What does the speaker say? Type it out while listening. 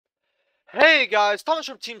Hey guys, Thomas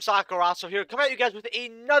from Team Sakurazo here, coming at you guys with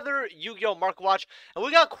another Yu-Gi-Oh! Market Watch, and we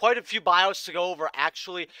got quite a few buyouts to go over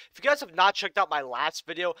actually. If you guys have not checked out my last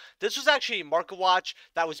video, this was actually a Market Watch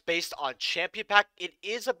that was based on Champion Pack. It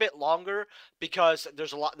is a bit longer because there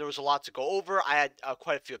was a lot to go over. I had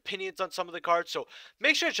quite a few opinions on some of the cards, so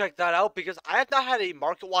make sure to check that out because I have not had a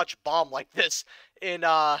Market Watch bomb like this in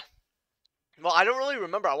well, I don't really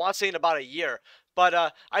remember. I want to say in about a year. But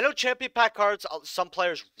I know Champion Pack cards, some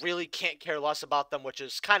players really can't care less about them, which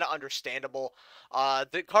is kind of understandable.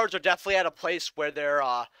 The cards are definitely at a place where they're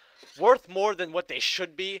worth more than what they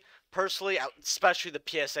should be, personally, especially the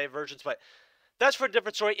PSA versions. But that's for a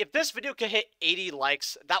different story. If this video can hit 80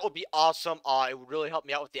 likes, that would be awesome. It would really help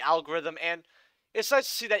me out with the algorithm, and it's nice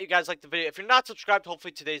to see that you guys like the video. If you're not subscribed,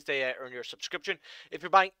 hopefully today's day I earn your subscription. If you're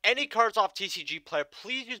buying any cards off TCG Player,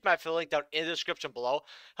 please use my affiliate link down in the description below.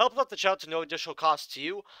 Helps out the channel to no additional cost to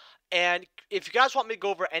you. And if you guys want me to go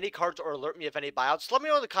over any cards or alert me of any buyouts, let me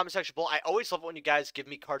know in the comment section below. I always love it when you guys give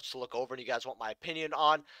me cards to look over and you guys want my opinion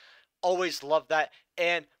on. Always love that.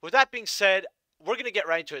 And with that being said, we're going to get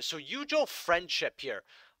right into it. So, Yujo Friendship here.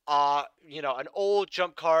 An old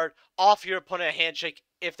jump card. Offer your opponent a handshake.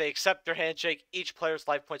 If they accept their handshake, each player's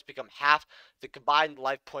life points become half the combined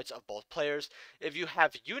life points of both players. If you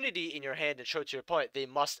have unity in your hand and show it to your opponent, they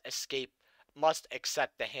must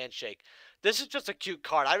accept the handshake. This is just a cute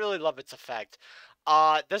card. I really love its effect.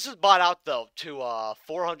 This is bought out though to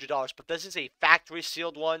 $400, but this is a factory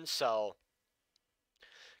sealed one, so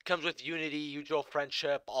comes with Unity, Usual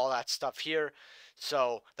Friendship, all that stuff here.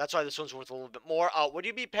 So that's why this one's worth a little bit more.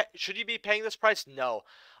 Should you be paying this price? No.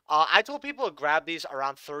 I told people to grab these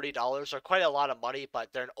around $30. They're quite a lot of money, but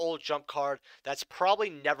they're an old jump card that's probably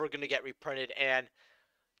never going to get reprinted. And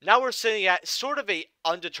now we're sitting at sort of a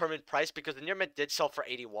undetermined price because the near mint did sell for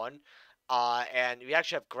 81. And we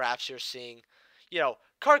actually have graphs here seeing,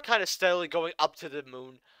 card kind of steadily going up to the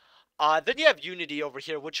moon. Then you have Unity over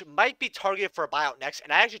here, which might be targeted for a buyout next.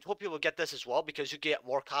 And I actually told people to get this as well because you get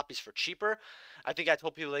more copies for cheaper. I think I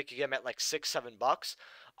told people they could get them at like $6-7.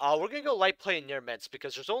 We're gonna go light play and near mints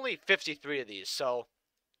because there's only 53 of these. So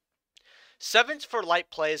sevens for light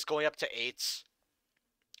plays going up to eights.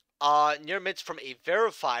 Near mints from a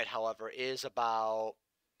verified, however, is about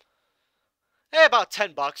about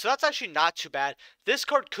 $10. So that's actually not too bad. This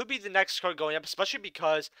card could be the next card going up, especially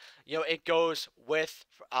because, it goes with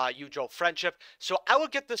Ujo Friendship. So I will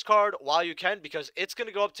get this card while you can because it's going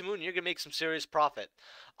to go up to moon and you're going to make some serious profit.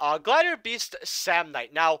 Glider Beast Sam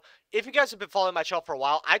Knight. Now, if you guys have been following my channel for a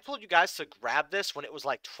while, I told you guys to grab this when it was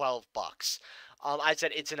like $12. I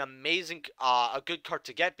said it's an amazing, a good card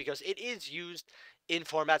to get because it is used in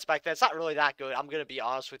formats back then. It's not really that good. I'm going to be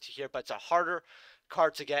honest with you here, but it's a harder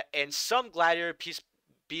card to get, and some Gladiator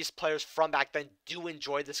Beast players from back then do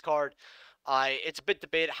enjoy this card. It's a bit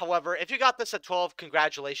debated. However, if you got this at 12,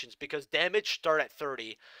 congratulations, because damage start at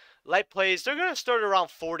 30. Light plays, they're going to start around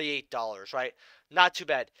 $48, right? Not too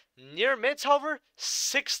bad. Near mints, however,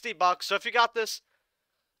 $60. So if you got this,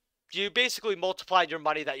 you basically multiplied your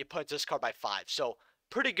money that you put into this card by 5. So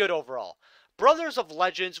pretty good overall. Brothers of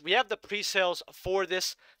Legends, we have the pre-sales for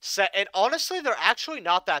this set, and honestly, they're actually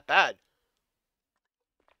not that bad.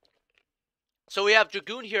 So we have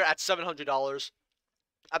Dragoon here at $700.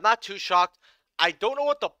 I'm not too shocked. I don't know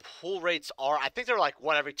what the pull rates are. I think they're like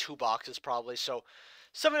one every 2 boxes probably. So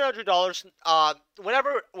 $700.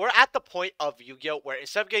 Whenever we're at the point of Yu-Gi-Oh! Where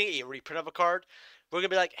instead of getting a reprint of a card, we're going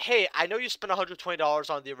to be like, hey, I know you spent $120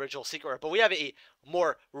 on the original Secret Rare, but we have a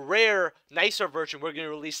more rare, nicer version we're going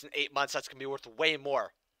to release in 8 months that's going to be worth way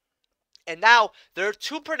more. And now there are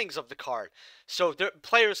 2 printings of the card, so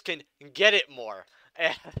players can get it more.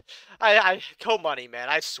 I money, man.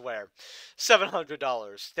 I swear,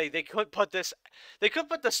 $700. They could put this. They could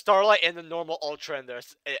put the Starlight and the normal Ultra in there,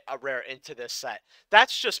 a rare into this set.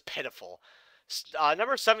 That's just pitiful.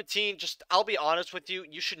 Number 17. Just I'll be honest with you.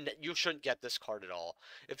 You shouldn't get this card at all.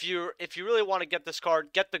 If you really want to get this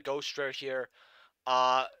card, get the Ghost Rare here.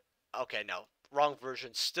 Okay, no, wrong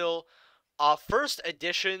version. Still, first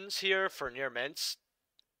editions here for near mints.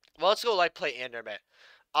 Well, let's go light play and near mint.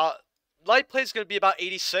 Light play is going to be about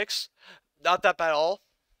 86. Not that bad at all.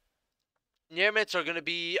 Near mints are going to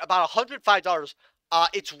be about $105.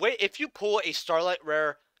 If you pull a Starlight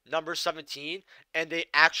Rare number 17, and they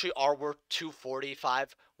actually are worth $245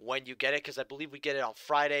 when you get it, because I believe we get it on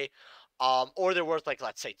Friday. Or they're worth, like,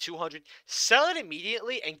 let's say $200. Sell it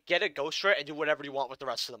immediately and get a Ghost Rare and do whatever you want with the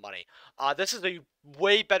rest of the money. This is a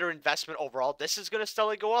way better investment overall. This is going to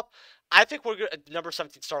steadily go up. I think number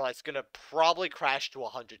 17 Starlight's going to probably crash to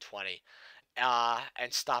 120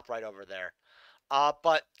 and stop right over there.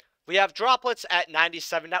 But We have droplets at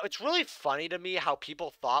 97. Now, it's really funny to me how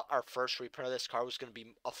people thought our first reprint of this card was going to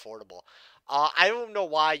be affordable. I don't know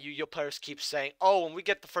why Yu-Gi-Oh players keep saying, oh, when we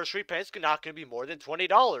get the first reprint, it's not going to be more than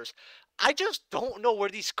 $20. I just don't know where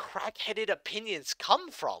these crack-headed opinions come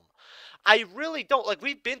from. I really don't. Like,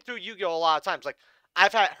 we've been through Yu-Gi-Oh a lot of times. Like,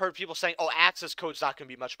 I've heard people saying, oh, access code's not going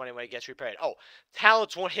to be much money when it gets reprinted. Oh,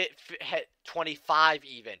 talents won't hit 25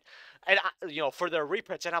 even. And, for their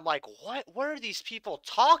reprints. And I'm like, what are these people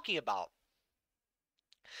talking about?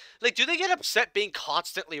 Like, do they get upset being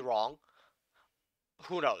constantly wrong?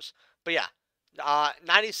 Who knows? But yeah,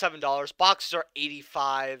 $97. Boxes are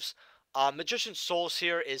 85s. Magician's Souls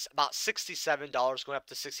here is about $67, going up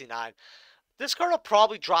to 69. This card will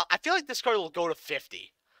probably drop. I feel like this card will go to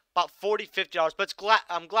 50, about $40, $50. But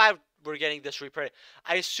I'm glad we're getting this reprint.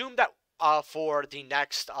 I assume that for the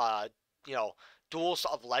next Duels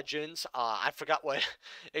of Legends, I forgot what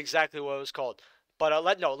exactly what it was called,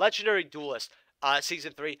 but no, Legendary Duelist.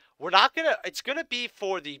 Season 3, it's gonna be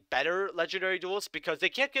for the better Legendary Duelists because they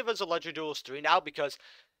can't give us a Legendary Duelist 3 now because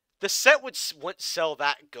the set wouldn't sell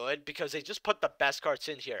that good because they just put the best cards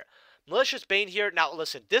in here. Malicious Bane here. Now,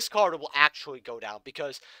 listen, this card will actually go down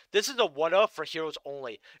because this is a one-off for heroes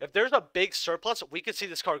only. If there's a big surplus, we could see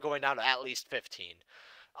this card going down to at least 15.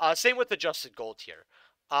 Same with Adjusted Gold here.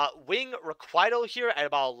 Wing Requito here at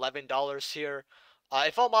about $11 here.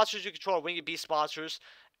 If all monsters you control are winged beast monsters,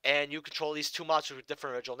 and you control these 2 monsters with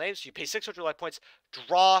different original names, you pay 600 life points,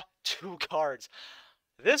 draw 2 cards.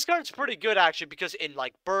 This card's pretty good, actually, because in,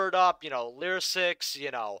 like, Bird Up, Lyrsix,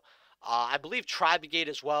 I believe Tribegate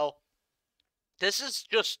as well. This is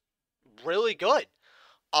just really good.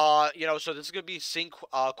 So this is going to be seeing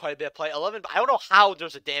quite a bit of play. 11, I don't know how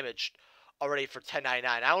there's a damage already for $10.99.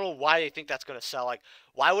 I don't know why they think that's going to sell. Like,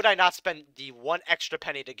 why would I not spend the 1 extra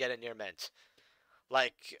penny to get a near mint?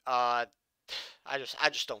 Like, I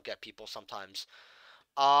just don't get people sometimes.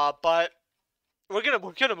 But we're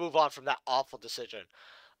gonna move on from that awful decision.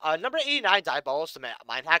 Number 89, Diabolos, the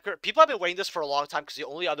Mind Hacker. People have been waiting this for a long time because the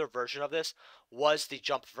only other version of this was the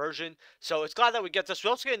Jump version. So it's glad that we get this. We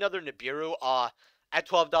also get another Nibiru at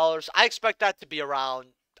 $12. I expect that to be around.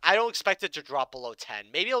 I don't expect it to drop below 10.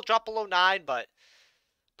 Maybe it'll drop below 9, but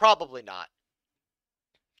probably not.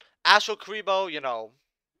 Astral Karibo,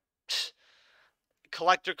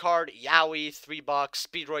 collector card, Yowie, $3.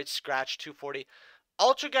 Speedroid Scratch, $2.40.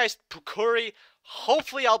 Ultrageist Pukuri,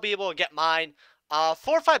 hopefully I'll be able to get mine. $4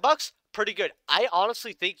 or $5, pretty good. I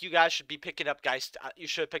honestly think you guys should be picking up Geist. You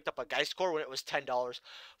should have picked up a Geist Core when it was $10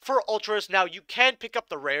 for Ultras. Now, you can pick up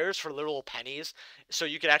the rares for little pennies, so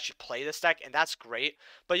you can actually play this deck, and that's great.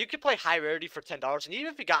 But you can play high rarity for $10, and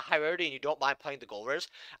even if you got high rarity and you don't mind playing the gold rares,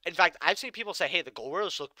 in fact, I've seen people say, hey, the gold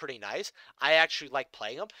rares look pretty nice. I actually like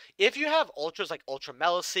playing them. If you have Ultras like Ultra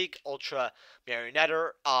Meliseek, Ultra Marionetter,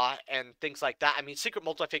 and things like that, I mean, Secret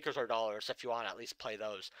Multifakers are dollars if you want to at least play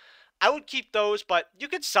those. I would keep those, but you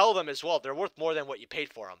could sell them as well. They're worth more than what you paid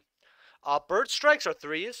for them. Bird Strikes are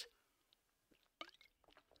 3s.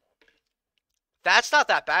 That's not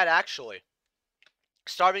that bad, actually.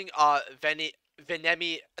 Starving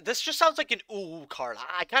Venemi. This just sounds like an ooh card.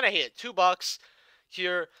 I kind of hate it. $2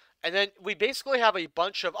 here. And then we basically have a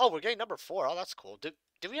bunch of... Oh, we're getting number 4. Oh, that's cool. Did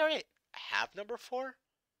we already have number 4?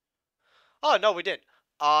 Oh, no, we didn't.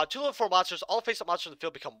 2 level 4 monsters, all face-up monsters in the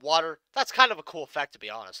field become water. That's kind of a cool effect, to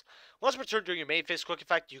be honest. Once returned during your main phase quick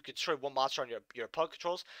effect, you can destroy 1 monster on your opponent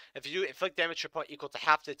controls. If you do, inflict damage to your opponent equal to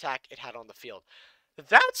half the attack it had on the field.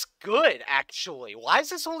 That's good, actually. Why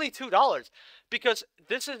is this only $2? Because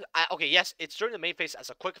this is... okay, yes, it's during the main phase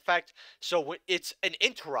as a quick effect, so it's an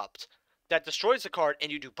interrupt that destroys the card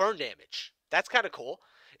and you do burn damage. That's kind of cool.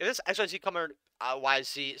 If this XYZ command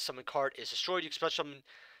YZ summon card is destroyed, you can special summon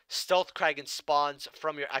Stealth Kraken spawns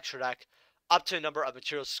from your extra deck up to a number of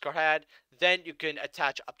materials this card had. Then you can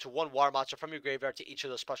attach up to 1 water monster from your graveyard to each of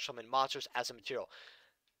those special summon monsters as a material.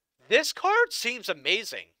 This card seems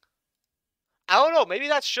amazing. I don't know, maybe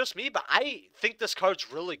that's just me, but I think this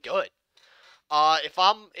card's really good. If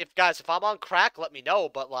I'm on crack, let me know,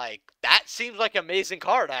 but like that seems like an amazing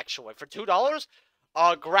card actually. For $2,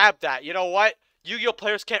 grab that. You know what? Yu-Gi-Oh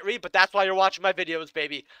players can't read, but that's why you're watching my videos,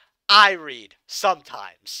 baby. I read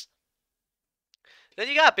sometimes. Then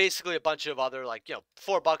you got basically a bunch of other, like,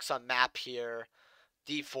 $4 on map here.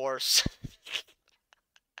 D-Force.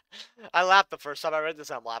 I laughed the first time I read this,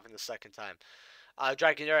 I'm laughing the second time.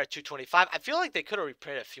 Dragonair at $2.25. I feel like they could have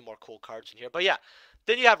reprinted a few more cool cards in here, but yeah.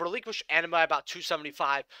 Then you have Relinquish Anima about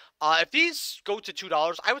 $2.75. If these go to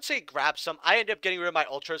 $2, I would say grab some. I end up getting rid of my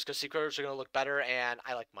Ultras because Secreters are going to look better, and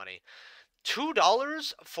I like money.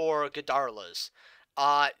 $2 for Gadarlas.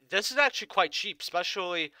 This is actually quite cheap,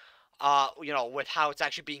 especially You know, with how it's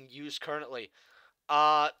actually being used currently.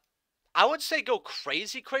 Uh, I would say go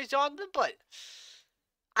crazy on them, but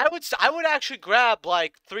I would actually grab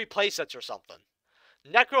like 3 playsets or something.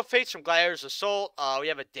 Necroface from Gladiator's Assault. We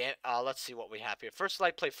have a let's see what we have here. First,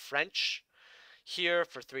 I play French here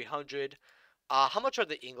for 300. How much are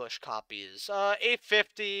the English copies?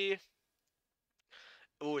 850.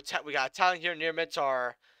 Ooh, we got Italian here. Near mints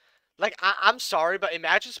are like I'm sorry, but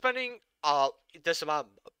imagine spending this amount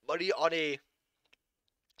of money on a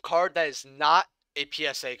card that is not a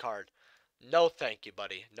PSA card. No, thank you,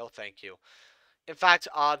 buddy. No, thank you. In fact,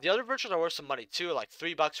 the other versions are worth some money too, like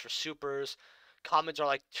 $3 for supers. Commons are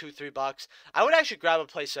like $2-3. I would actually grab a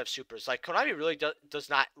playset of supers. Like Konami really does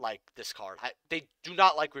not like this card. They do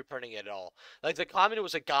not like reprinting it at all. Like the common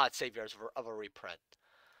was a god savior of a reprint.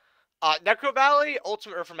 Necro Valley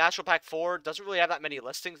Ultimate or from Astral Pack 4 doesn't really have that many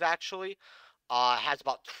listings actually. Has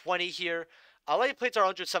about 20 here. Light plates are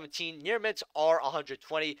 117. Near mints are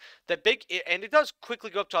 120. And it does quickly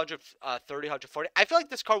go up to 130, 140. I feel like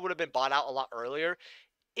this card would have been bought out a lot earlier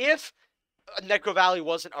if Necro Valley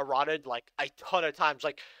wasn't eroded like a ton of times.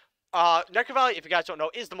 Like, Necro Valley, if you guys don't know,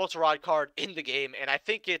 is the most eroded card in the game, and I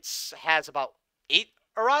think has about 8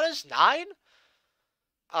 erratas, 9,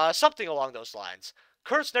 something along those lines.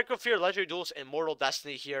 Curse, Necrofear, Legendary Duels, and Mortal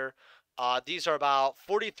Destiny here. These are about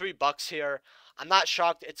 $43 here. I'm not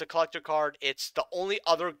shocked. It's a collector card. It's the only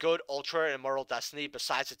other good Ultra and Immortal Destiny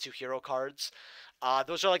besides the 2 hero cards.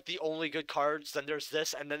 Those are like the only good cards. Then there's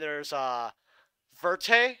this, and then there's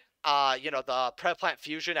Verte. You know, the Preplant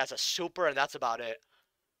Fusion as a super, and that's about it.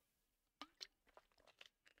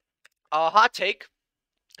 Hot take.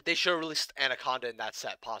 They should have released Anaconda in that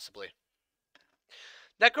set, possibly.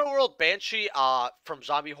 Necroworld Banshee from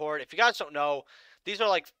Zombie Horde. If you guys don't know, these are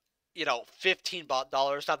like, you know,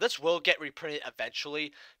 $15. Now, this will get reprinted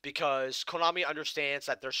eventually because Konami understands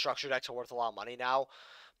that their structure decks are worth a lot of money now,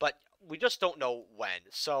 but we just don't know when.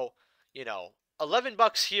 So, you know,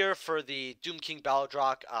 $11 here for the Doom King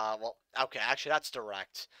Battledrock. Well, okay, actually, that's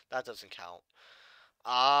direct. That doesn't count.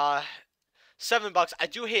 $7. I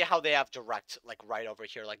do hate how they have direct, like, right over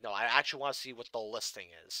here. Like, no, I actually want to see what the listing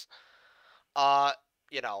is.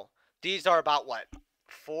 You know, these are about, what,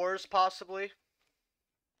 4s, possibly?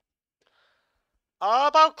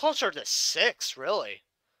 About closer to 6, really.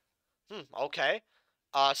 Okay.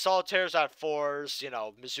 Solitaires at 4s, you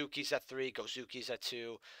know, Mizuki's at 3, Gozuki's at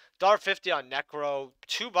 2. $1.50 on Necro,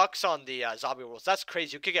 $2 on the Zombie Worlds. That's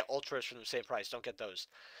crazy. You could get Ultras for the same price. Don't get those.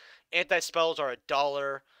 Anti-Spells are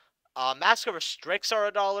 $1. Mask of Restricts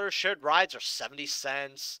are $1. Shared Rides are 70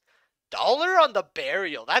 cents. $1 on the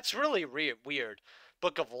Burial. That's really weird.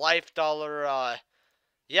 Book of Life, $1.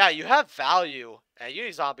 Yeah, you have value. And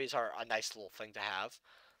Uni Zombies are a nice little thing to have.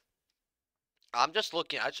 I'm just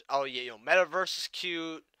looking. Oh, yeah, you know, Metaverse is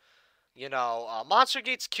cute. You know, Monster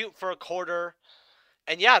Gate's cute for $1.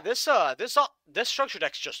 And yeah, this structure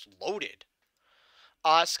deck's just loaded.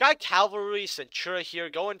 Sky Cavalry Centura here,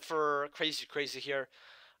 going for crazy here.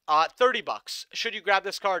 $30. Should you grab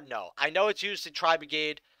this card? No. I know it's used in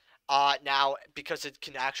Tri-Brigade now because it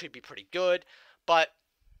can actually be pretty good, but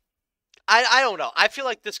I don't know. I feel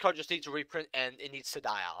like this card just needs a reprint and it needs to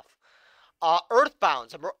die off.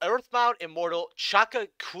 Earthbound Immortal Chaka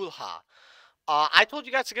Kulha. I told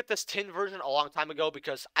you guys to get this tin version a long time ago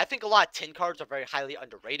because I think a lot of tin cards are very highly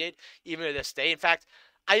underrated, even to this day. In fact,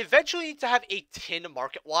 I eventually need to have a tin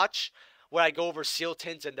market watch where I go over seal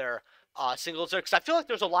tins and their singles there because I feel like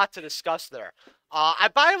there's a lot to discuss there. I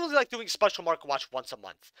really like doing special market watch once a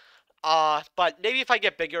month. But maybe if I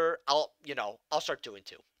get bigger, I'll start doing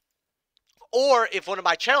 2. Or if one of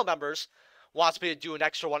my channel members wants me to do an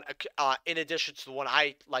extra one in addition to the one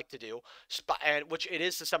I like to do, and which it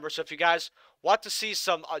is December. So if you guys want to see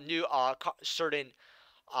some new certain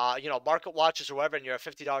market watches or whatever, and you're a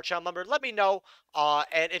 $50 channel member, let me know.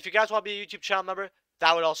 And if you guys want to be a YouTube channel member,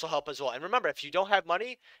 that would also help as well. And remember, if you don't have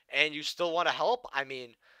money and you still want to help, I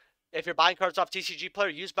mean, if you're buying cards off TCG Player,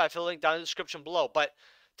 use by affiliate link down in the description below. But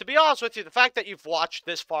to be honest with you, the fact that you've watched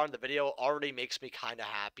this far in the video already makes me kind of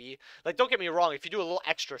happy. Like, don't get me wrong, if you do a little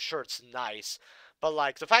extra, sure, it's nice. But,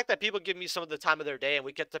 like, the fact that people give me some of the time of their day and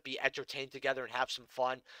we get to be entertained together and have some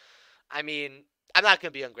fun, I mean, I'm not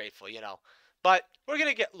going to be ungrateful, you know. But we're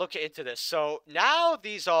going to look into this. So, now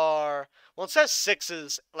these are, well, it says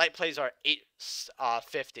 6s, light plays are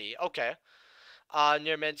 850. Okay.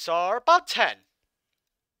 Near mints are about 10.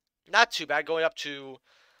 Not too bad, going up to...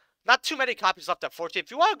 Not too many copies left at 14.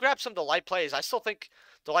 If you want to grab some of the light plays, I still think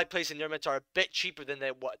the light plays in near mints are a bit cheaper than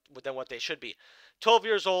what they should be. 12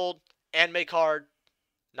 years old, anime card,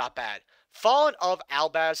 not bad. Fallen of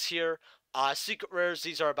Albaz here. Secret rares,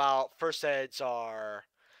 these are about, first eds are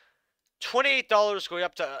 $28 going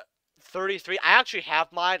up to 33. I actually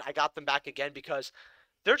have mine. I got them back again because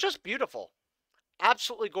they're just beautiful.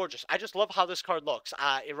 Absolutely gorgeous. I just love how this card looks.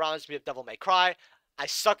 It reminds me of Devil May Cry. I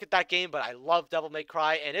suck at that game, but I love Devil May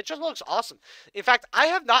Cry, and it just looks awesome. In fact, I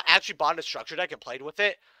have not actually bought a structure deck and played with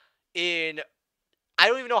it in I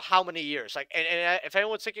don't even know how many years. Like, and if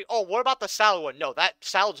anyone's thinking, oh, what about the Salad one? No, that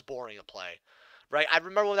Salad's boring to play, right? I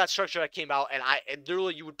remember when that structure deck came out, and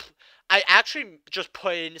literally I actually just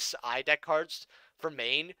put in side deck cards for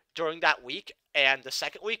main during that week and the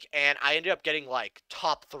second week, and I ended up getting like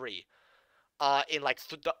top 3 in like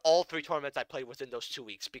all 3 tournaments I played within those 2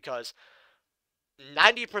 weeks because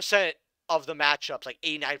 90% of the matchups, like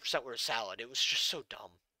 89%, were Salad. It was just so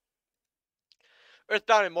dumb.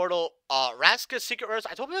 Earthbound Immortal, Raska's Secret Rares.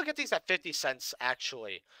 I told people to get these at 50 cents,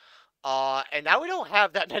 actually. And now we don't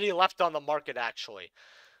have that many left on the market, actually.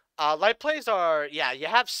 Light plays are, yeah, you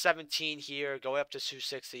have 17 here, going up to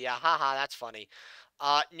 260. Yeah, haha, that's funny.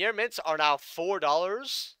 Near mints are now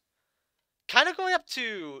 $4. Kind of going up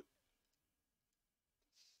to...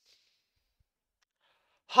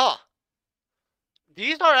 Huh.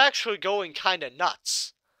 These are actually going kind of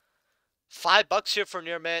nuts. $5 here for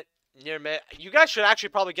near mint. Near mint. You guys should actually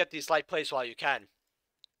probably get these light plays while you can.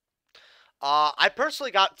 I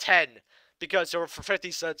personally got 10 because they were for 50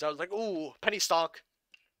 cents. I was like, ooh, penny stock.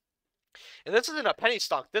 And this isn't a penny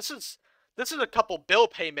stock. This is a couple bill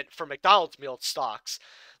payment for McDonald's meal stocks.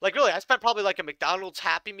 Like, really, I spent probably like a McDonald's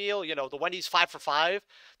Happy Meal, you know, the Wendy's 5 for 5,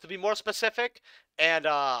 to be more specific. And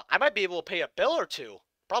I might be able to pay a bill or two.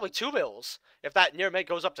 Probably 2 bills if that near mint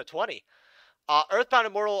goes up to 20. Earthbound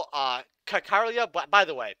Immortal, Kakaria, by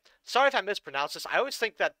the way, sorry if I mispronounce this. I always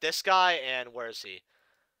think that this guy and, where is he?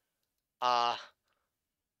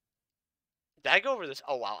 Did I go over this?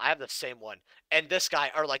 Oh, wow, I have the same one. And this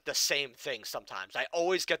guy are like the same thing sometimes. I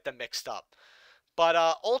always get them mixed up. But,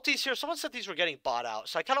 ultis here, someone said these were getting bought out.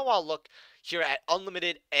 So I kind of want to look here at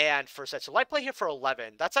Unlimited and First Ed. So light play here for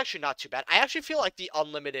 11. That's actually not too bad. I actually feel like the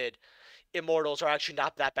Unlimited Immortals are actually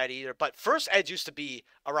not that bad either. But First Eds used to be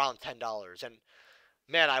around $10. And,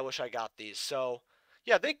 man, I wish I got these. So,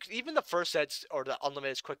 yeah, even the First Eds or the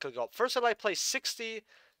Unlimiteds quickly go up. First Ed light play 60.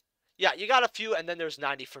 Yeah, you got a few, and then there's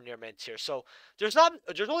 90 for near mint here. So there's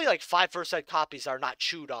only like 5 first ed copies that are not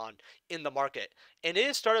chewed on in the market. And it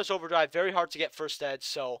is Stardust Overdrive, very hard to get first ed,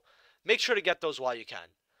 so make sure to get those while you can.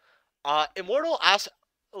 Immortal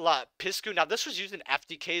Piscu. Now this was used in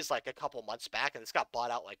FDKs like a couple months back, and this got bought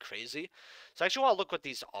out like crazy. So I actually want to look what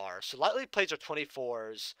these are. So lightly plays are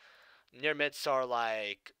 24s. Near mints are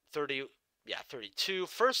like 30, yeah, 32.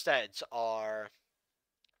 First eds are...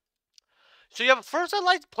 So you have a first ed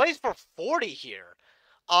light plays for 40 here.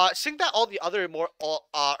 Seeing that all the other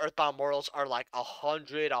Earthbound Mortals are like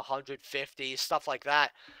 100, 150, stuff like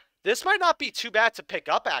that. This might not be too bad to pick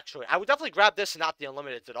up, actually. I would definitely grab this and not the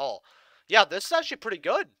Unlimited at all. Yeah, this is actually pretty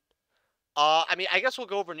good. I mean, I guess we'll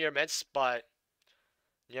go over near mints, but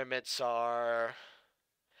near mints are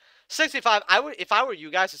 65. If I were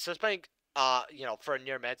you guys, instead of spending, you know, for a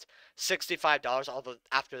near mint, $65. Although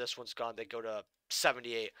after this one's gone, they go to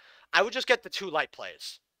 78. I would just get the 2 light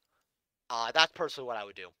plays. That's personally what I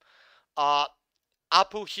would do.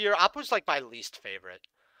 Apu here. Apu's like my least favorite.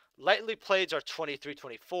 Lightly plays are 23,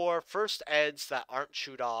 24. First eds that aren't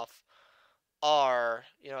chewed off are,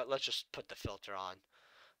 you know, let's just put the filter on.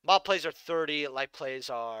 Mob plays are 30. Light plays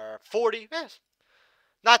are 40. Yes.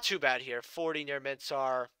 Not too bad here. 40 near mints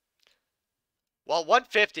are, well,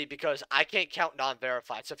 150 because I can't count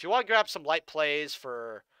non-verified. So if you want to grab some light plays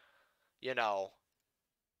for, you know,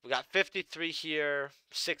 we got 53 here,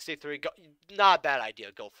 63. Not a bad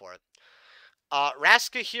idea. Go for it.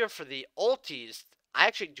 Raska here for the ultis. I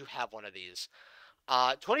actually do have one of these.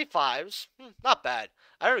 25s. Not bad.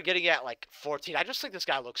 I remember getting it at like 14. I just think this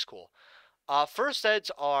guy looks cool. First eds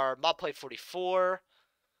are mob play 44.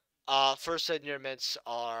 First ed near mints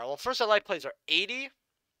are... Well, first ed light plays are 80.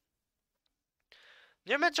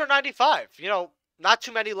 Near mints are 95. You know, not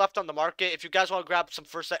too many left on the market. If you guys want to grab some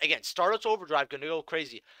first ed, again, Stardust Overdrive gonna go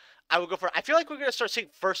crazy. I would go for. I feel like we're gonna start seeing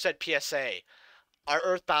first ed PSA, our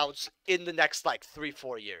Earthbounds, in the next like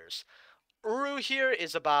 3-4 years. Uru here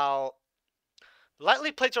is about.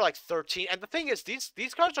 Lightly plates are like 13, and the thing is,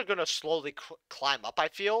 these cards are gonna slowly climb up. I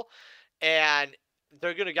feel, and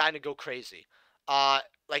they're gonna kind of go crazy.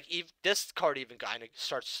 Like this card even kind of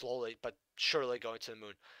starts slowly but surely going to the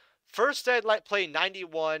moon. First ed light play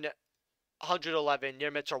 91. 111, near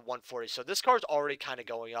mints are 140. So this card's already kind of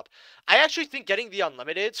going up. I actually think getting the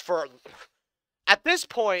Unlimiteds for, at this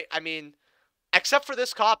point, I mean, except for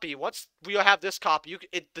this copy, once we have this copy,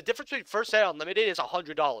 the difference between first ed and Unlimited is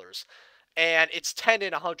 $100. and it's 10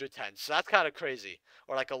 and 110, so that's kind of crazy.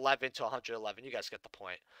 Or like 11 to 111. You guys get the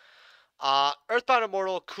point. Earthbound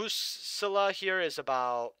Immortal Kusila here is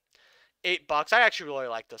about $8. I actually really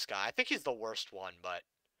like this guy. I think he's the worst one, but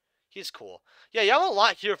he's cool. Yeah, you have a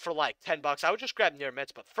lot here for like $10. I would just grab near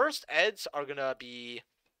mints, but first eds are gonna be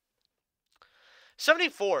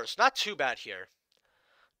 74s. Not too bad here.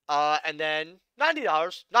 And then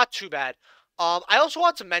 $90, not too bad. I also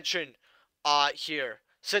want to mention, here,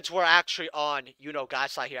 since we're actually on,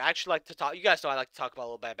 guys side here, I actually like to talk. You guys know I like to talk about a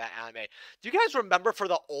little bit about anime. Do you guys remember for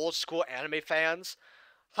the old school anime fans,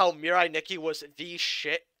 how Mirai Nikki was the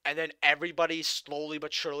shit, and then everybody slowly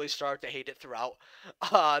but surely started to hate it throughout,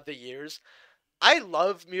 the years? I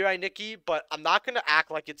love Mirai Nikki, but I'm not gonna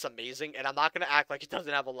act like it's amazing, and I'm not gonna act like it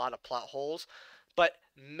doesn't have a lot of plot holes. But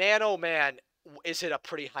man, oh man, is it a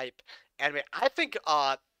pretty hype anime? I think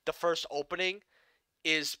the first opening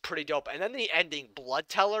is pretty dope, and then the ending, Blood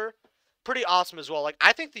Teller, pretty awesome as well. Like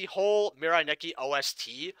I think the whole Mirai Nikki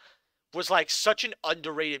OST was like such an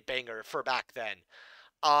underrated banger for back then.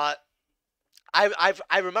 Uh,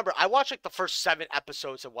 I remember I watched like the first 7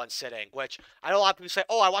 episodes in one sitting, which I know a lot of people say,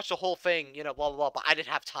 "Oh, I watched the whole thing," blah blah blah. But I didn't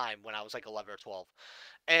have time when I was like 11 or 12,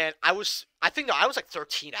 and I think no, I was like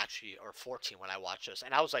 13 actually or 14 when I watched this,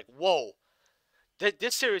 and I was like, "Whoa,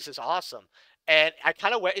 this series is awesome." And I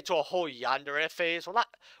kind of went into a whole yandere phase. Well, not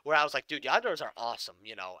where I was like, "Dude, yanderes are awesome,"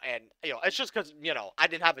 and it's just because I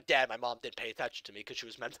didn't have a dad. My mom didn't pay attention to me because she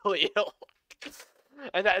was mentally ill.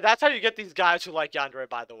 And that's how you get these guys who like yandere,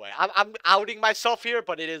 by the way. I'm outing myself here,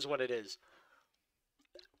 but it is what it is.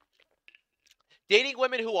 Dating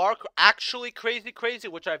women who are actually crazy,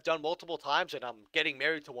 which I've done multiple times, and I'm getting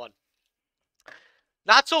married to one.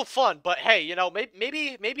 Not so fun, but hey,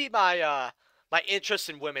 maybe my interest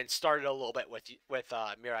in women started a little bit with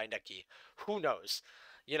Mirai Nikki. Who knows?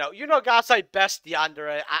 Gasai best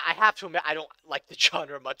yandere. I have to admit I don't like the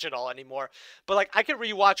genre much at all anymore. But like I can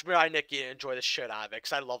rewatch Mirai Nikki and enjoy the shit out of it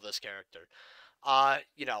because I love this character. Uh,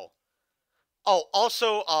 you know. Oh,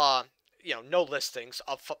 also, no listings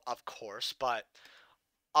of course, but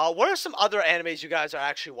what are some other animes you guys are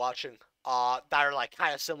actually watching? That are like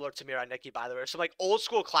kind of similar to Mirai Nikki, by the way. Some like old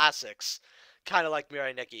school classics, kind of like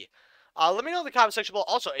Mirai Nikki. Let me know in the comment section below.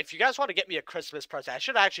 Also, if you guys want to get me a Christmas present, I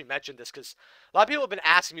should actually mention this because a lot of people have been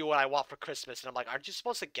asking me what I want for Christmas, and I'm like, aren't you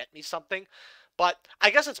supposed to get me something? But I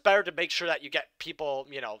guess it's better to make sure that you get people,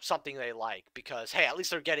 something they like because hey, at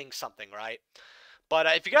least they're getting something, right? But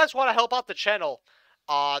if you guys want to help out the channel,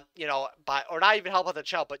 or not even help out the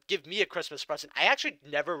channel, but give me a Christmas present. I actually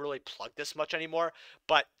never really plug this much anymore,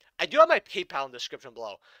 but I do have my PayPal in the description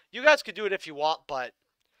below. You guys could do it if you want, but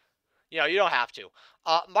you don't have to.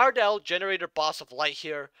 Mardell, Generator Boss of Light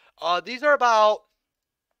here. These are about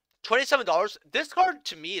 $27. This card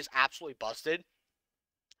to me is absolutely busted.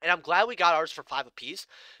 And I'm glad we got ours for 5 apiece.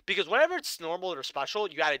 Because whenever it's normal or special,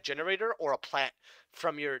 you add a generator or a plant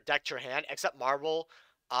from your deck to your hand, except Marvel,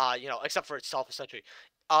 except for itself, essentially.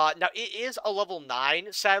 Now, it is a level 9,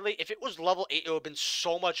 sadly. If it was level 8, it would have been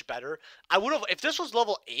so much better. If this was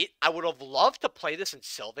level 8, I would have loved to play this in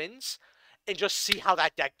Sylvans and just see how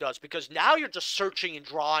that deck does. Because now you're just searching and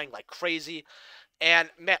drawing like crazy. And,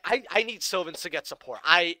 man, I need Sylvans to get support.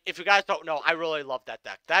 If you guys don't know, I really love that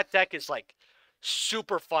deck. That deck is, like,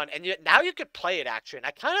 super fun. And yet now you could play it, actually. And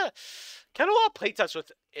I kind of want to playtest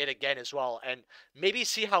with it again as well. And maybe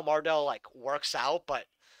see how Mardell, like, works out. But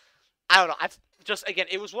I don't know. I've just, again,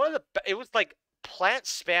 it was it was like plant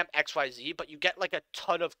spam XYZ, but you get like a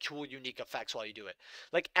ton of cool, unique effects while you do it.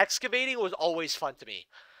 Like excavating was always fun to me.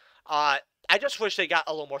 I just wish they got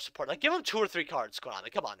a little more support. Like give them 2 or 3 cards going on.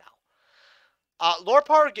 Like come on now. Lore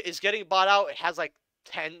Power is getting bought out. It has like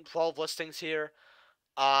 10, 12 listings here.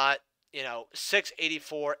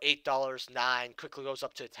 6.84, $8, 9 quickly goes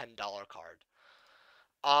up to a $10 card.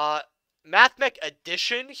 Mathmech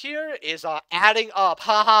Edition here is adding up.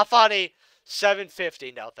 Haha, funny.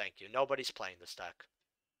 $7.50. No, thank you. Nobody's playing this deck.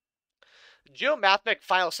 Geomathmech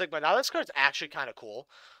Final Sigma. Now this card's actually kind of cool.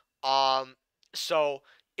 So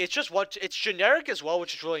it's just it's generic as well,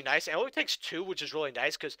 which is really nice. And it only takes 2, which is really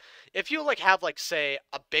nice because if you like have like say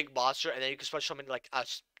a big monster and then you can switch something like a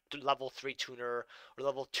level 3 tuner or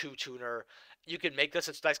level 2 tuner, you can make this.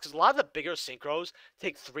 It's nice because a lot of the bigger synchros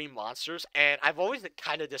take 3 monsters, and I've always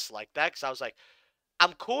kind of disliked that because I was like,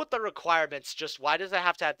 I'm cool with the requirements, just why does it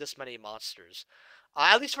have to have this many monsters?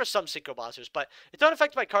 At least for some synchro monsters, but it don't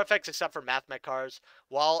affect my card effects except for Mathmech cards.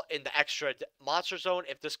 While in the extra monster zone,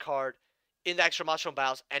 if this card in the extra monster zone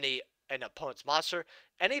battles an opponent's monster,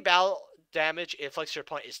 any battle damage it inflicts your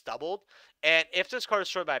opponent is doubled. And if this card is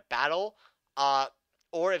destroyed by battle,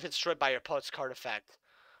 or if it's destroyed by your opponent's card effect,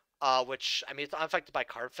 which I mean it's unaffected by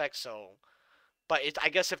card effects, so but I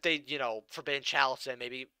guess if they, forbidden chalice, then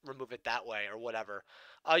maybe remove it that way or whatever.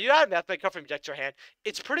 You add a Mathematic card from your deck to your hand.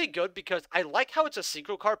 It's pretty good because I like how it's a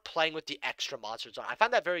secret card playing with the extra monsters on. I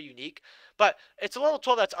find that very unique. But it's a level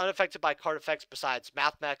 12 that's unaffected by card effects besides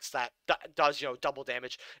Mathemax that does, double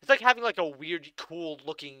damage. It's like having like a weird, cool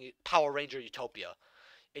looking Power Ranger Utopia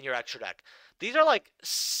in your extra deck. These are like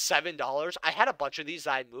 $7. I had a bunch of these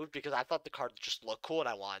that I moved because I thought the cards just looked cool and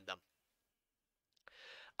I wanted them.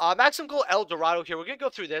 Maximum Goal El Dorado here. We're going to go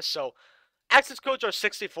through this. So, access codes are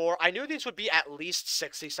 64. I knew these would be at least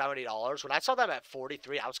 $60, $70. When I saw them at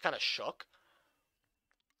 43, I was kind of shook.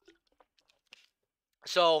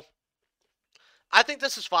 So, I think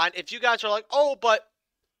this is fine. If you guys are like, oh, but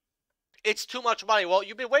it's too much money. Well,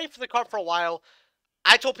 you've been waiting for the card for a while.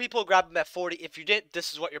 I told people to grab them at 40. If you didn't,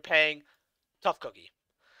 this is what you're paying. Tough cookie.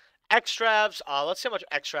 Extravs, let's see how much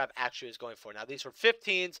Extrav actually is going for. Now, these were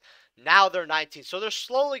 15s. Now they're 19. So they're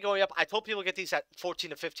slowly going up. I told people to get these at $14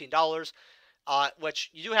 to $15, which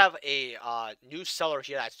you do have a new seller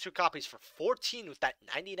here that's 2 copies for 14 with that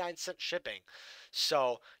 99-cent shipping.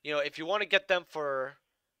 So, if you want to get them for,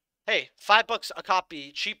 hey, $5 a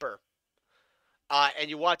copy cheaper, and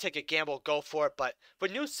you want to take a gamble, go for it. But for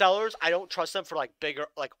new sellers, I don't trust them for like bigger,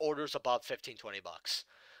 like orders above 15, 20 bucks.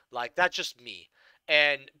 Like, that's just me.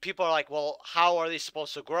 And people are like, well, how are they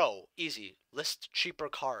supposed to grow? Easy. List cheaper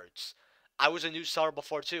cards. I was a new seller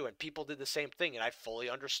before too, and people did the same thing, and I fully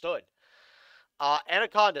understood.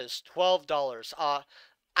 Anacondas, $12.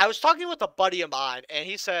 I was talking with a buddy of mine, and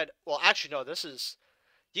he said, well, actually, no,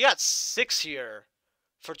 you got 6 here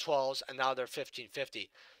for 12s, and now they're 15.50.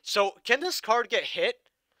 So, can this card get hit?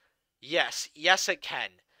 Yes. Yes, it can.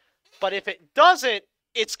 But if it doesn't,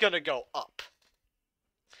 it's going to go up.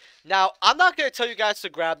 Now, I'm not going to tell you guys to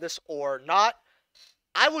grab this or not.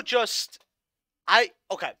 I would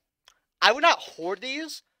not hoard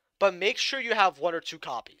these, but make sure you have 1 or 2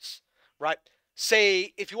 copies, right?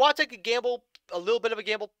 Say, if you want to take a gamble, a little bit of a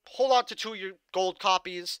gamble, hold on to 2 of your gold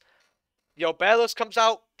copies. Bayless comes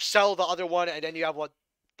out, sell the other one, and then you have one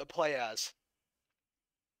to play as.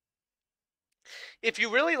 If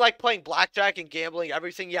you really like playing blackjack and gambling,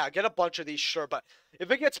 everything, yeah, get a bunch of these, sure. But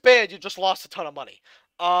if it gets banned, you just lost a ton of money.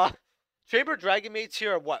 Chamber Dragon Mates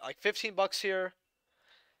here are what, like $15 here?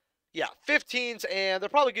 Yeah, 15s, and they're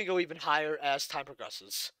probably going to go even higher as time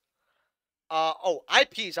progresses.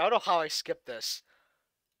 IPs, I don't know how I skipped this.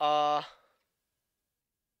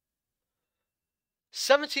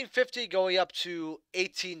 $17.50 going up to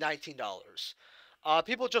 $18, $19.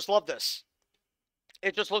 People just love this.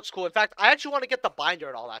 It just looks cool. In fact, I actually want to get the binder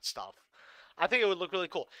and all that stuff. I think it would look really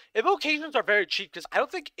cool. Invocations are very cheap because I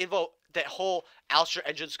don't think that whole Alistair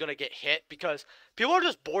engine is going to get hit because people are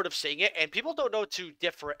just bored of seeing it and people don't know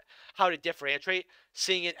how to differentiate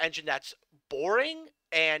seeing an engine that's boring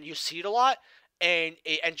and you see it a lot and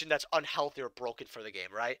an engine that's unhealthy or broken for the game,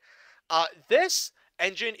 right? This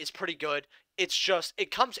engine is pretty good. It's just,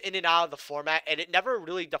 it comes in and out of the format, and it never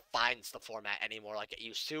really defines the format anymore like it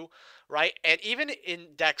used to, right? And even in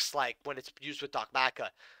decks like when it's used with Dogmatica,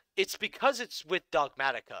 it's because it's with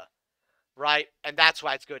Dogmatica, right? And that's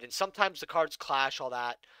why it's good. And sometimes the cards clash, all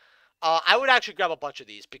that. I would actually grab a bunch of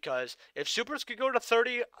these because if supers could go to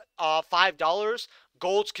 $35,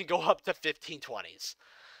 golds can go up to 15, 20s.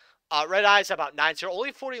 Red Eyes about 9. So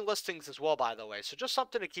only 40 listings as well, by the way. So just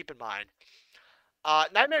something to keep in mind.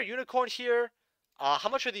 Nightmare Unicorn here. How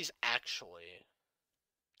much are these actually?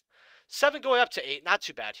 7 going up to 8. Not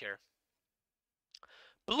too bad here.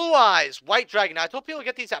 Blue Eyes, White Dragon. Now, I told people to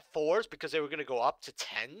get these at 4s because they were going to go up to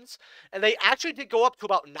 10s. And they actually did go up to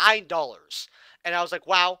about $9. And I was like,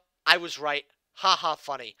 wow, I was right. Haha,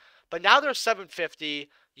 funny. But now they're $7.50.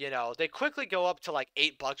 They quickly go up to like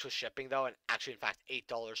 $8 with shipping, though. And actually, in fact,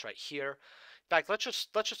 $8 right here. In fact, let's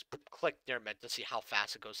just click near mint to see how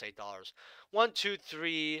fast it goes to $8. 1, 2,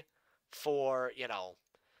 3, 4,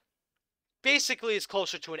 Basically, it's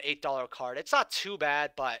closer to an $8 card. It's not too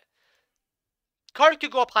bad, but card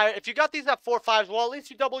could go up higher. If you got these at 4 5s, well, at least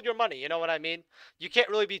you doubled your money. You know what I mean? You can't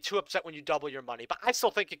really be too upset when you double your money, but I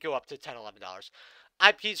still think it could go up to $10, $11.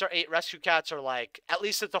 IPs are 8. Rescue Cats are like, at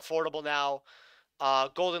least it's affordable now.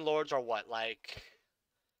 Golden Lords are what? Like,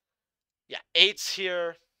 yeah, 8s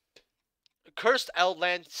here. Cursed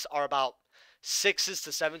Eldlands are about 6s to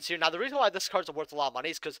 7s here. Now, the reason why this card's worth a lot of money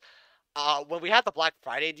is because when we had the Black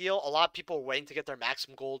Friday deal, a lot of people were waiting to get their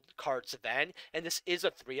maximum gold cards then, and this is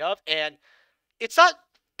a 3 of, and it's not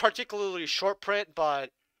particularly short print,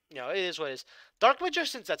 but, it is what it is. Dark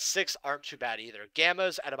Magicians at 6 aren't too bad either.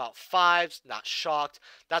 Gammas at about 5s, not shocked.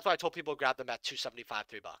 That's why I told people to grab them at $2.75,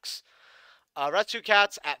 $3. Rescue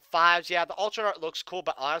Cats at 5s. Yeah, the alternate art looks cool,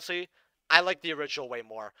 but honestly, I like the original way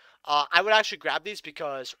more. I would actually grab these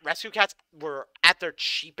because Rescue Cats were at their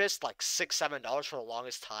cheapest, like $6, $7 for the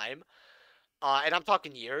longest time. And I'm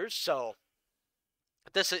talking years, so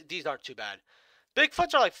these aren't too bad.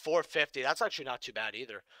 Bigfoots are like 450. That's actually not too bad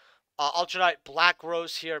either. Alternate Black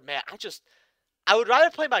Rose here, man. I would rather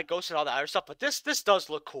play my Ghost and all that other stuff, but this does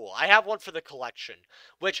look cool. I have one for the collection,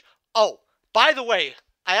 which, oh, by the way,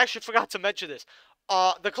 I actually forgot to mention this.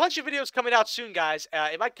 The collection video is coming out soon, guys.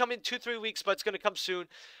 It might come in 2-3 weeks, but it's going to come soon.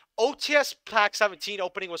 OTS Pack 17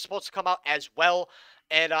 opening was supposed to come out as well,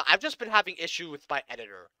 and I've just been having issue with my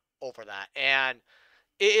editor over that, and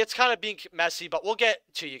it's kind of being messy, but we'll get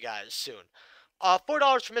to you guys soon.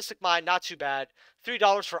 $4 for Mystic Mine, not too bad.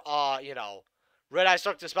 $3 for, Red Eyes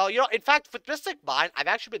Darkness Spell. In fact, with Mystic Mine, I've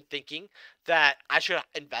actually been thinking that I should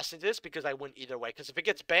invest into this because I wouldn't either way. Because if it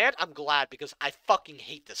gets banned, I'm glad because I fucking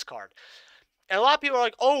hate this card. And a lot of people are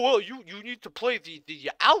like, oh, well, you need to play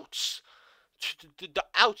the outs. The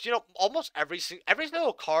outs. Almost every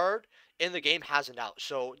single card in the game has an out.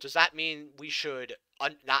 So does that mean we should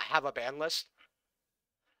not have a ban list?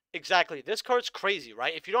 Exactly. This card's crazy,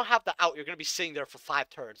 right? If you don't have the out, you're going to be sitting there for 5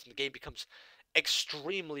 turns, and the game becomes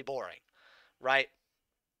extremely boring, right?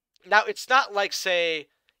 Now, it's not like, say,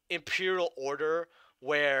 Imperial Order,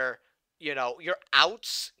 where, your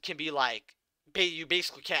outs can be like, you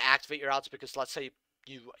basically can't activate your outs because, let's say,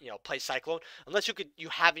 you play Cyclone. Unless you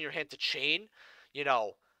have in your hand to chain,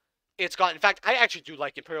 it's gone. In fact, I actually do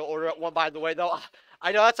like Imperial Order at 1, by the way, though.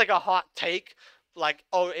 I know that's like a hot take. Like,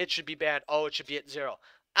 oh, it should be banned. Oh, it should be at 0.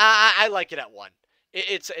 I like it at 1.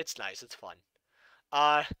 It's nice. It's fun.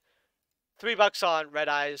 $3 on Red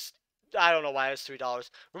Eyes. I don't know why it's $3.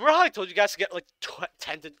 Remember how I told you guys to get like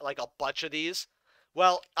 10 to like a bunch of these?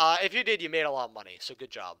 Well, if you did, you made a lot of money. So good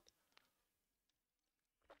job.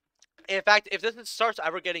 In fact, if this starts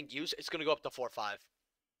ever getting used, it's gonna go up to 4-5.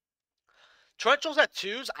 Torrentials at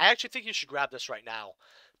 2s. I actually think you should grab this right now.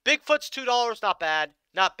 Bigfoot's $2. Not bad.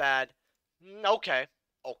 Not bad. Okay.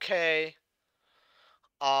 Okay.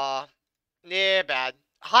 Yeah, bad.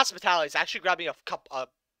 Hospitality is actually grabbing a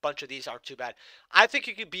bunch of these aren't too bad. I think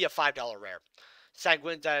it could be a $5 rare.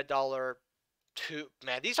 Sanguine's at $1.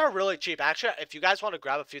 Man, these are really cheap. Actually, if you guys want to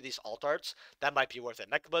grab a few of these alt arts, that might be worth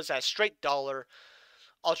it. Mechabuzz at a straight $1.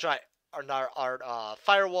 Ultra art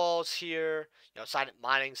firewalls here. Silent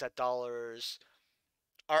mining's at $.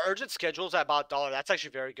 Our urgent schedule's at about $1. That's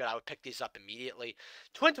actually very good. I would pick these up immediately.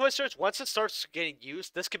 Twin Twisters, once it starts getting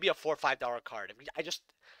used, this could be a $4 or $5 card.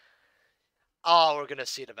 Oh, we're gonna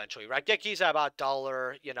see it eventually. Raigeki's at about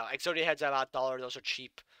 $1. Exodia Head's at about $1. Those are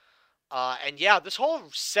cheap. And yeah, this whole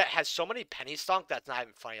set has so many penny stonk that's not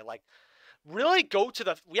even funny. Like, really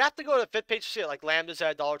we have to go to the 5th page to see it. Like, Lambda's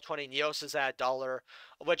at $1.20, Neos is at $1,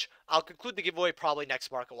 which I'll conclude the giveaway probably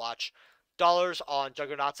next Market Watch. $1 on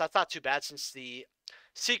Juggernauts. That's not too bad since the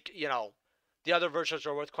other versions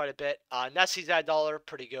are worth quite a bit. Nessie's at $1,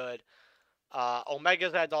 pretty good.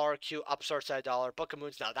 Omega's at $1, Q Upstart's at $1, Book of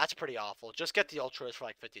Moons, no, that's pretty awful. Just get the Ultras for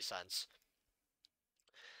like 50 cents.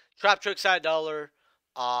 Trap Trick's at $1.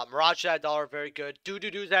 Mirage at $1, very good.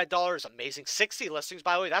 Doo-Doo-Doo's at $1 is amazing. 60 listings,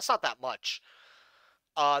 by the way, that's not that much.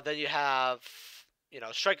 Then you have,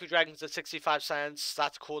 Striker Dragons at 65 cents.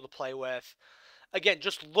 That's cool to play with. Again,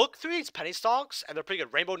 just look through these penny stonks, and they're pretty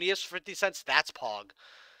good. Rainbow Neos for 50 cents, that's Pog.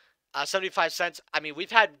 75 cents. I mean,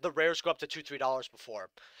 we've had the rares go up to $2-3 before.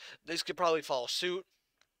 This could probably follow suit.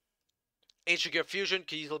 Ancient Gear Fusion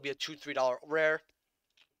could easily be a $2-3 rare.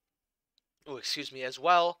 Oh, excuse me, as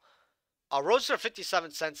well. Roses are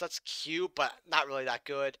 57 cents. That's cute, but not really that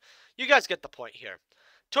good. You guys get the point here.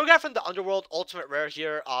 Toga from the Underworld, ultimate rare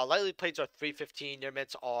here. Lightly plates are 315. Near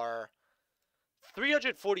mints are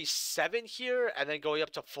 347 here, and then going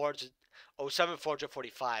up to 407,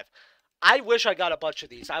 445. I wish I got a bunch of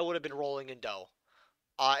these. I would have been rolling in dough.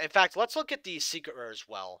 In fact, let's look at the secret rare as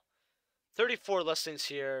well. 34 listings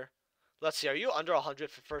here. Let's see. Are you under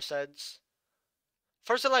 100 for first eds?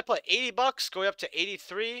 First ed light play, $80, going up to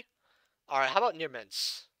 83. All right, how about near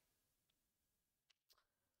mints?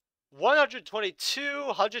 122,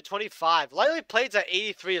 125. Lightly plays at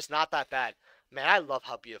 83 is not that bad. Man, I love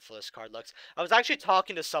how beautiful this card looks. I was actually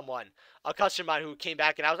talking to someone, a customer of mine who came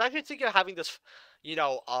back, and I was actually thinking of having this,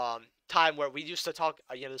 time where we used to talk,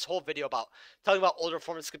 this whole video about talking about older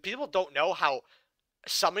formats, because people don't know how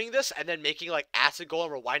summoning this and then making, like, Acid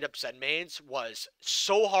Golem or Wind Up Zen mains was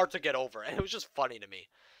so hard to get over, and it was just funny to me.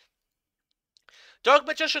 Dark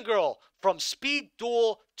Magician Girl from Speed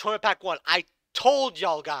Duel Tournament Pack 1. I told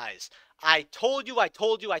y'all guys. I told you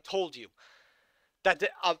that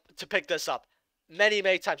to pick this up. many,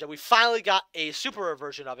 many times, and we finally got a super rare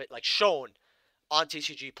version of it, like, shown on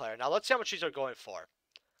TCG Player. Now, let's see how much these are going for.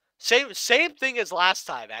 Same thing as last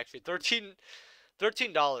time, actually. $13.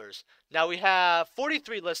 Now, we have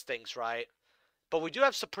 43 listings, right? But we do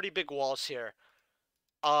have some pretty big walls here.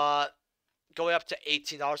 Going up to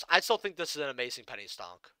 $18. I still think this is an amazing penny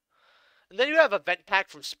stonk. And then you have Event Pack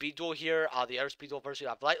from Speed Duel here. The Air Speed Duel version. You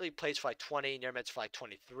have Lightly Plays for like 20, Near Mids for like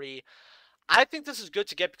 23. I think this is good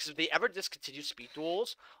to get because if they ever discontinue Speed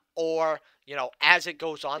Duels, or, you know, as it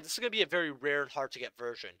goes on, this is going to be a very rare and hard to get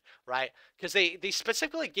version, right? Because they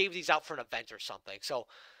specifically gave these out for an event or something. So,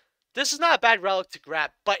 this is not a bad relic to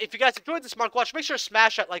grab. But if you guys enjoyed this Mark Watch, make sure to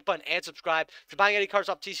smash that like button and subscribe. If you're buying any cards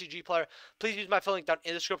off TCG Player, please use my affiliate link down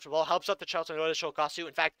in the description below. Helps out the channel so I know the show costs you.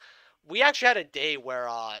 In fact, we actually had a day where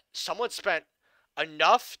someone spent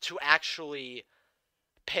enough to actually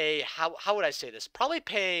pay, how would I say this? Probably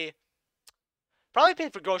pay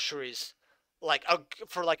for groceries, like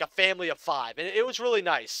for like a family of 5. And it was really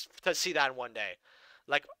nice to see that in one day.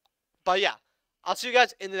 Like, but yeah, I'll see you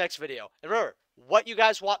guys in the next video. And remember, what you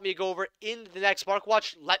guys want me to go over in the next Mark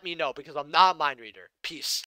Watch, let me know because I'm not a mind reader. Peace.